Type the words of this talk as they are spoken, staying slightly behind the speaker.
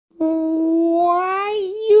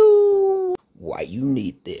Why you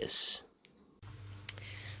need this.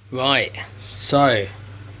 Right, so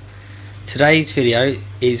today's video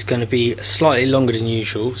is going to be slightly longer than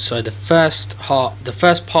usual. So the first part of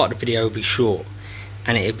the video will be short,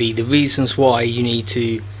 and it'll be the reasons why you need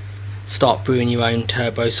to start brewing your own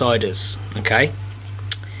turbo ciders, okay?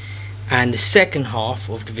 And the second half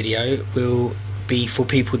of the video will be for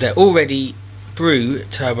people that already brew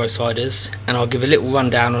turbo ciders, and I'll give a little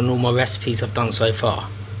rundown on all my recipes I've done so far.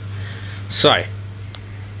 So,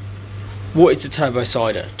 what is a turbo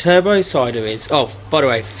cider? Turbo cider is, oh, by the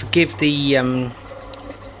way, forgive the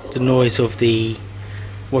noise of the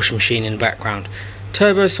washing machine in the background.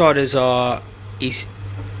 Turbo ciders are, it's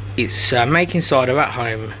making cider at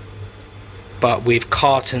home, but with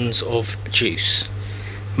cartons of juice.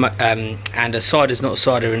 And a cider is not a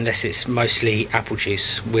cider unless it's mostly apple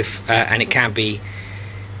juice with, and it can be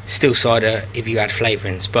still cider if you add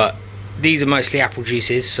flavourings. But these are mostly apple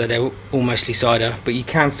juices, so they're all mostly cider. But you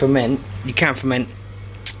can ferment. You can ferment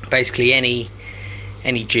basically any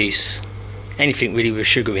juice, anything really with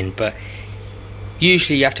sugar in. But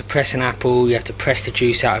usually you have to press an apple. You have to press the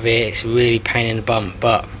juice out of it. It's a really pain in the bum.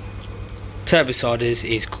 But turbo ciders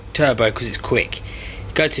is turbo because it's quick.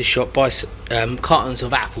 Go to the shop, buy cartons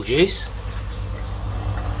of apple juice,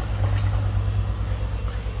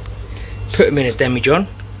 put them in a demijohn,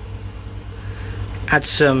 add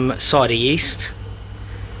some cider yeast,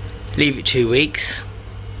 leave it 2 weeks,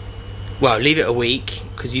 well, leave it a week,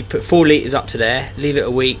 because you put 4 litres up to there, leave it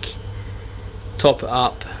a week, top it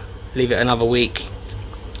up, leave it another week.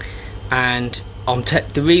 And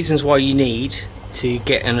the reasons why you need to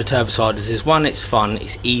get in the turbo ciders is, one, it's fun,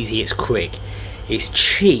 it's easy, it's quick, it's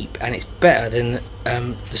cheap, and it's better than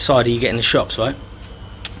the cider you get in the shops, right?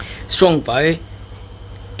 Strongbow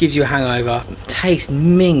gives you a hangover, tastes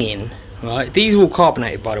minging, right? These are all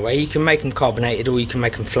carbonated, by the way. You can make them carbonated or you can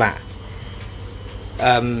make them flat.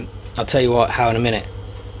 I'll tell you how in a minute.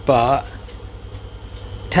 But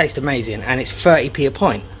tastes amazing, and it's 30p a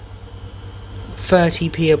pint.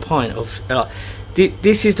 30p a pint of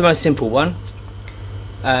this is the most simple one.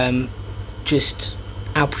 Just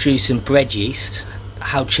apple juice and bread yeast.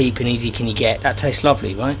 How cheap and easy can you get? That tastes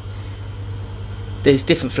lovely, right? There's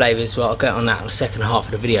different flavours. Well, I'll get on that in the second half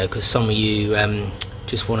of the video, because some of you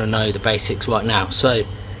just want to know the basics right now. So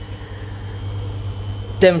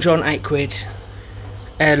demijohn, £8,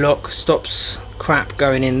 airlock, stops crap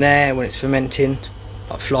going in there when it's fermenting,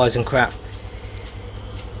 like flies and crap.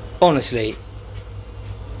 Honestly,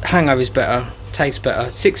 hangover's better, tastes better.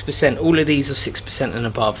 6%, all of these are 6% and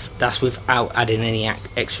above. That's without adding any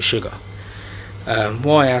extra sugar.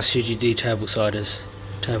 Why else should you do turbo ciders?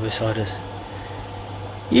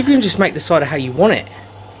 You can just make the cider how you want it.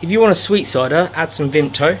 If you want a sweet cider, add some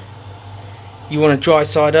Vimto. You want a dry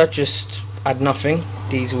cider, just add nothing.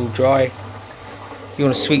 These are all dry. You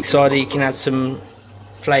want a sweet cider, you can add some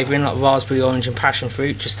flavouring like raspberry, orange and passion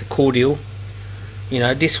fruit, just a cordial. You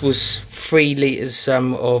know, this was 3 litres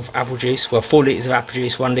of apple juice, well 4 litres of apple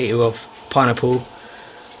juice, 1 litre of pineapple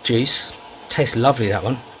juice. Tastes lovely, that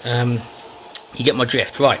one. You get my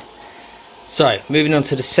drift, right? So, moving on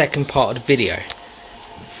to the second part of the video.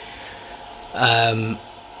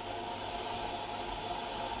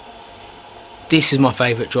 This is my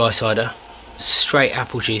favourite dry cider. Straight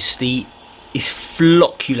apple juice. It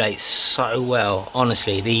flocculates so well,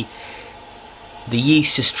 honestly. The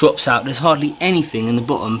yeast just drops out. There's hardly anything in the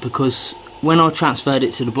bottom, because when I transferred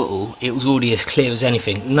it to the bottle, it was already as clear as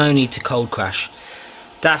anything. No need to cold crash.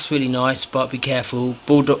 That's really nice, but be careful.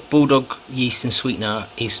 Bulldog yeast and sweetener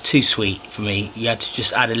is too sweet for me. You had to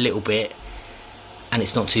just add a little bit, and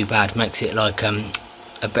it's not too bad. Makes it like a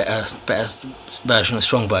better version of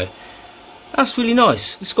Strongbow. That's really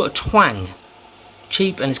nice. It's got a twang.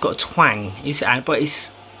 Cheap, and it's got a twang. But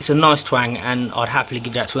it's a nice twang, and I'd happily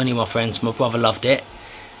give that to any of my friends. My brother loved it.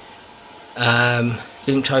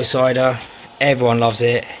 Vimto cider, everyone loves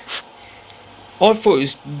it. I thought it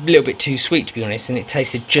was a little bit too sweet, to be honest, and it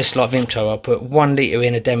tasted just like Vimto. I put 1 litre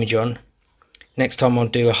in a demijohn. Next time I'll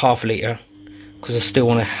do a ½ litre, because I still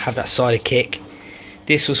want to have that cider kick.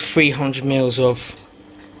 This was 300 ml of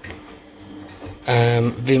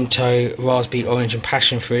Vimto, raspberry, orange and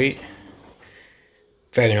passion fruit.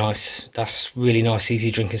 Very nice. That's really nice, easy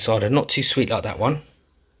drinking cider. Not too sweet like that one.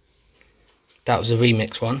 That was a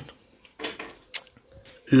remix one.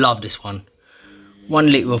 Love this one.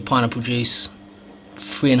 1 litre of pineapple juice,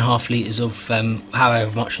 3.5 litres of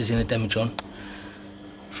however much is in a demijohn.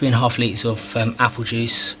 3.5 litres of apple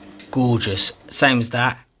juice. Gorgeous. Same as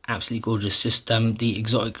that. Absolutely gorgeous. Just the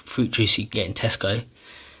exotic fruit juice you can get in Tesco.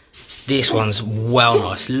 This one's well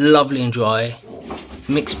nice. Lovely and dry.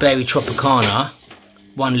 Mixed berry Tropicana.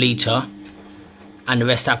 1 litre. and the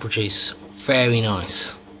rest apple juice. Very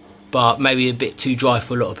nice, but maybe a bit too dry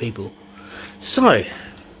for a lot of people. So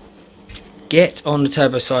get on the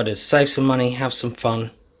turbo ciders, save some money, have some fun.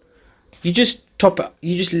 You just top it,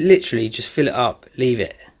 you just literally just fill it up, leave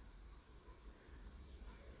it,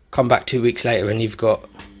 come back 2 weeks later and you've got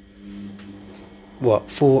what,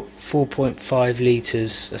 4.5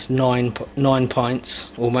 litres, that's nine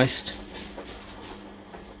pints almost,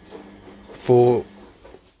 for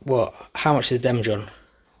what, how much is the demijohn?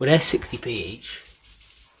 Well, they're 60p each.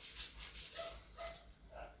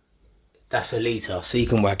 That's a litre, so you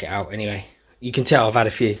can work it out anyway. You can tell I've had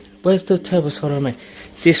a few. Where's the turbo cider I made?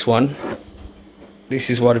 This one, this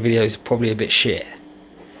is why the video is probably a bit shit,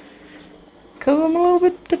 because I'm a little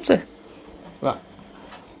bit tipsy. Right.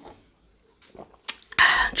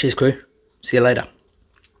 Cheers, crew. See you later.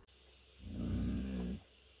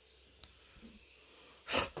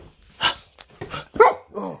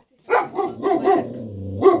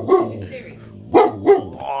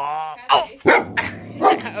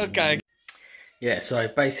 Okay. Yeah, so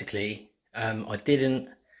basically, I didn't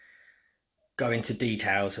go into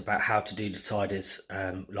details about how to do the ciders,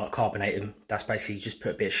 like carbonate them. That's basically just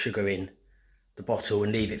put a bit of sugar in the bottle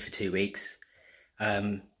and leave it for 2 weeks.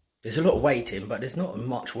 There's a lot of waiting, but there's not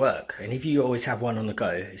much work. And if you always have one on the go,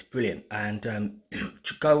 it's brilliant. And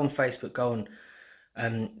go on Facebook, go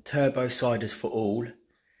on Turbo Ciders for All,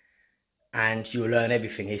 and you'll learn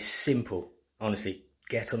everything. It's simple, honestly.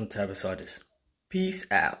 Get on Turbo Ciders. Peace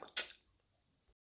out.